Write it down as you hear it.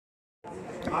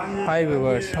Hi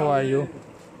viewers, how are you?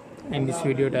 In this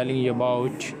video telling you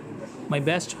about my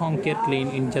best home care clean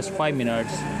in just 5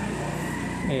 minutes.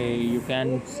 You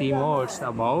can see more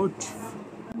about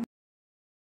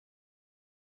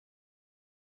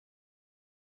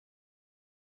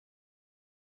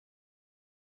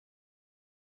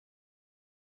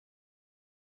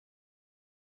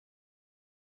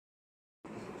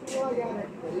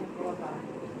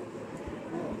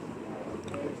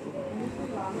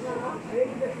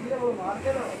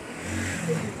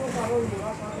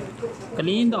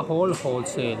clean the whole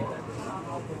wholesale.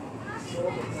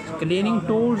 Cleaning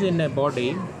tools in a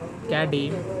body,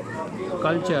 caddy,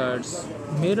 cultures,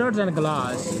 mirrors and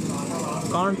glass,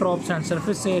 countertops and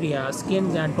surface area,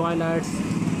 skins and toilets,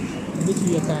 which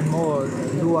we can more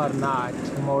do or not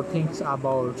more things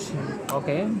about.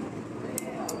 Okay,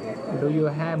 do you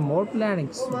have more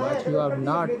plannings but you have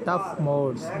not tough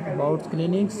modes about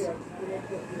cleanings?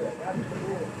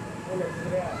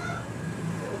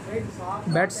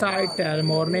 Bedside till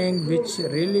morning, which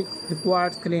really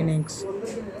requires cleanings.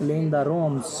 Clean the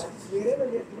rooms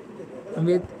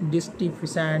with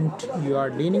disinfectant your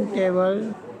dining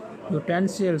table,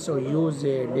 utensils, or use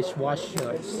a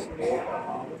dishwashers.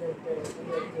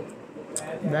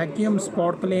 Vacuum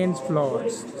spot cleans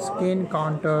floors, skin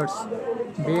counters,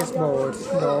 baseboards,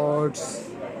 doors.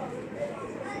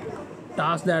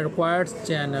 Tasks that requires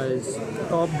channels,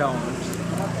 top downs,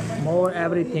 more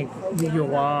everything you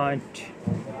want.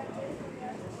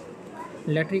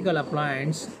 Electrical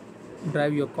appliance,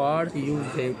 drive your cars, use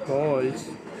their poles.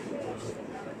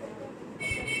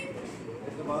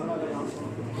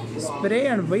 Spray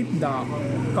and wipe the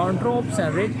countertops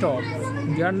and ridge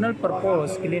tops. General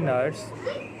purpose cleaners.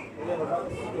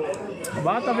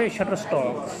 Bath away shutter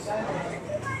stocks.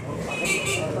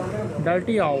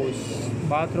 Dirty house,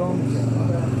 bathrooms,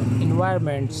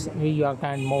 environments. You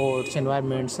can modes.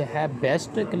 Environments have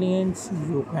best cleans.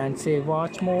 You can say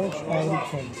watch modes,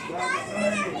 everything.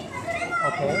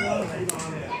 Okay.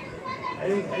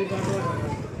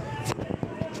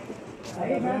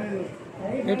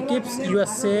 It keeps you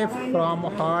safe from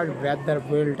hard weather,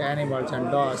 wild animals,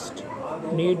 and dust.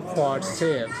 Need for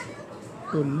safe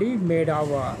to lead made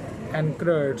our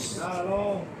anchors.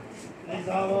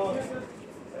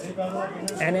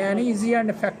 An easy and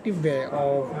effective way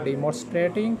of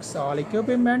demonstrating all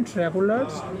equipment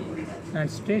regulars and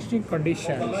staging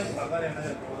conditions.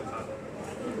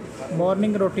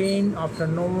 Morning routine,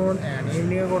 afternoon and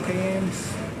evening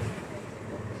routines.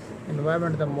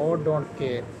 Environment the more don't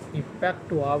care. Impact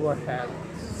to our health.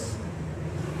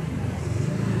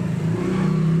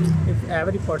 If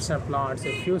every person plants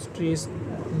a few trees,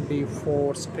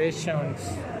 deforestation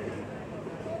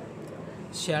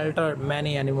shelter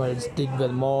many animals, dig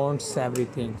well mounds,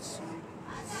 everything.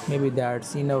 Maybe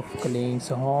that's enough cleans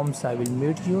homes. I will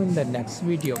meet you in the next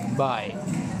video. Bye.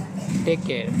 Take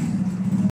care.